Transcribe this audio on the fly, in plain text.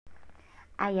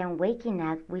I am waking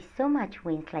up with so much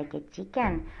wings like a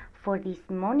chicken for this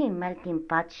morning melting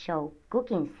pot show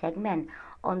cooking segment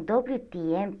on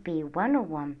WTMP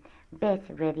 101 Best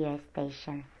Radio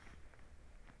Station.